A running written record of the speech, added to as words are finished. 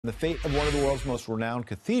The fate of one of the world's most renowned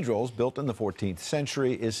cathedrals, built in the 14th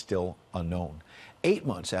century, is still unknown. 8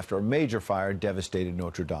 months after a major fire devastated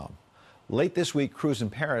Notre-Dame. Late this week, crews in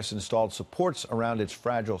Paris installed supports around its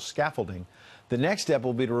fragile scaffolding. The next step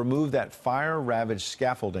will be to remove that fire-ravaged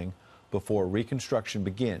scaffolding before reconstruction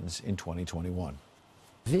begins in 2021.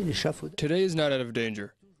 Today is not out of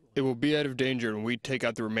danger. It will be out of danger when we take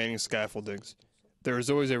out the remaining scaffoldings. There is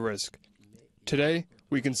always a risk. Today,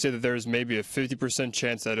 we can say that there is maybe a 50%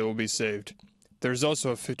 chance that it will be saved. There is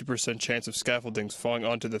also a 50% chance of scaffoldings falling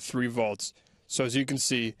onto the 3 vaults. So as you can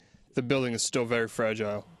see, the building is still very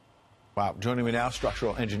fragile. Wow. Joining me now,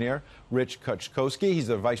 structural engineer Rich Kaczkowski. He's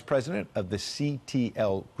the vice president of the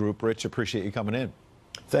CTLGroup. Rich, appreciate you coming in.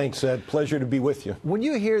 Thanks, Ed. Pleasure to be with you. When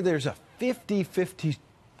you hear there's a 50-50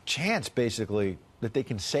 chance, basically, that they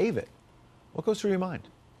can save it, what goes through your mind?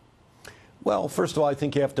 Well, first of all, I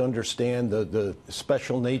think you have to understand the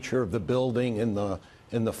special nature of the building and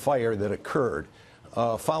the fire that occurred.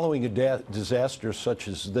 Following a disaster such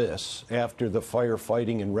as this, after the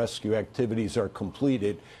firefighting and rescue activities are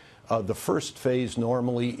completed, the first phase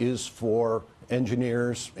normally is for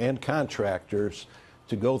engineers and contractors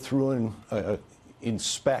to go through and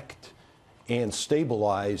inspect and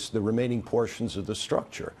stabilize the remaining portions of the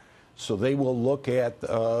structure. So they will look at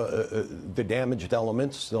the damaged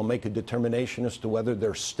elements. They'll make a determination as to whether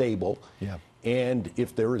they're stable. Yeah. And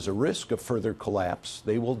if there is a risk of further collapse,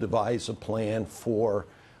 they will devise a plan for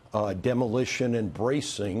demolition and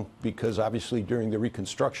bracing, because obviously during the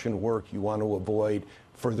reconstruction work you want to avoid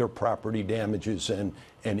further property damages and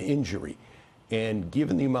injury. And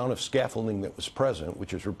given the amount of scaffolding that was present,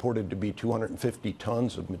 which is reported to be 250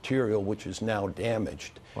 tons of material, which is now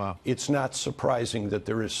damaged, wow, it's not surprising that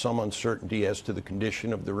there is some uncertainty as to the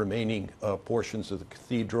condition of the remaining portions of the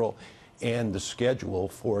cathedral and the schedule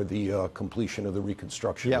for the completion of the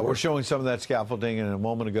reconstruction. Yeah, work. we're showing some of that scaffolding, and a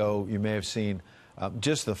moment ago you may have seen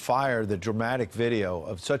just the fire, the dramatic video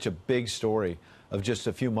of such a big story of just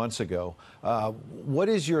a few months ago. What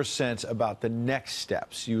is your sense about the next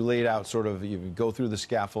steps? You laid out sort of, you go through the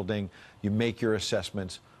scaffolding, you make your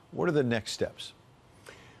assessments. What are the next steps?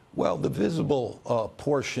 Well, the visible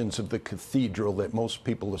portions of the cathedral that most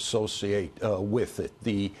people associate with it,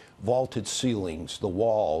 the vaulted ceilings, the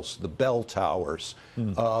walls, the bell towers,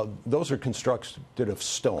 those are constructed of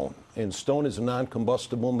stone. And stone is a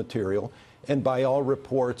non-combustible material. And by all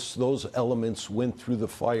reports, those elements went through the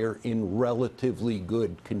fire in relatively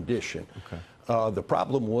good condition. Okay. The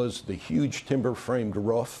problem was the huge timber-framed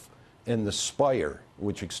roof and the spire,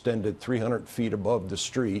 which extended 300 feet above the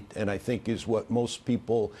street, and I think is what most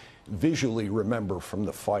people visually remember from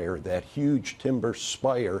the fire, that huge timber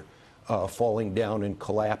spire falling down and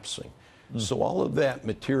collapsing. So all of that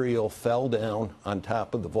material fell down on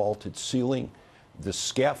top of the vaulted ceiling. The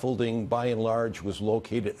scaffolding, by and large, was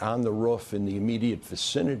located on the roof in the immediate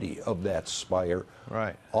vicinity of that spire.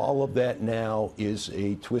 Right. All of that now is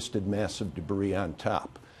a twisted mass of debris on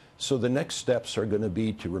top. So the next steps are going to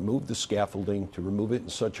be to remove the scaffolding, to remove it in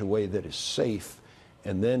such a way that is safe,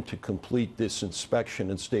 and then to complete this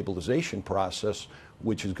inspection and stabilization process,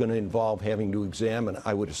 which is going to involve having to examine,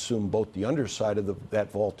 I would assume, both the underside of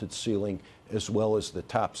that vaulted ceiling as well as the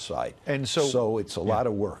top side. And so it's a lot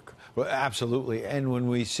of work. Well, absolutely. And when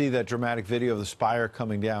we see that dramatic video of the spire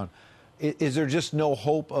coming down, is there just no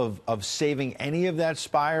hope of saving any of that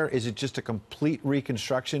spire? Is it just a complete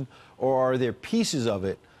reconstruction, or are there pieces of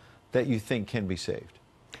it that you think can be saved?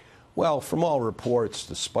 Well, from all reports,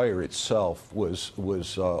 the spire itself was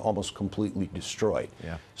almost completely destroyed.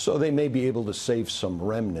 Yeah. So they may be able to save some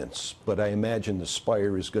remnants, but I imagine the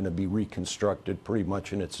spire is going to be reconstructed pretty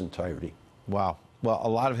much in its entirety. Wow. Well, a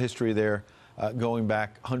lot of history there. Going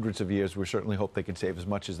back hundreds of years. We certainly hope they can save as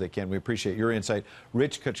much as they can. We appreciate your insight.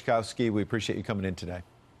 Rich Kaczkowski, we appreciate you coming in today.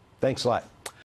 Thanks a lot.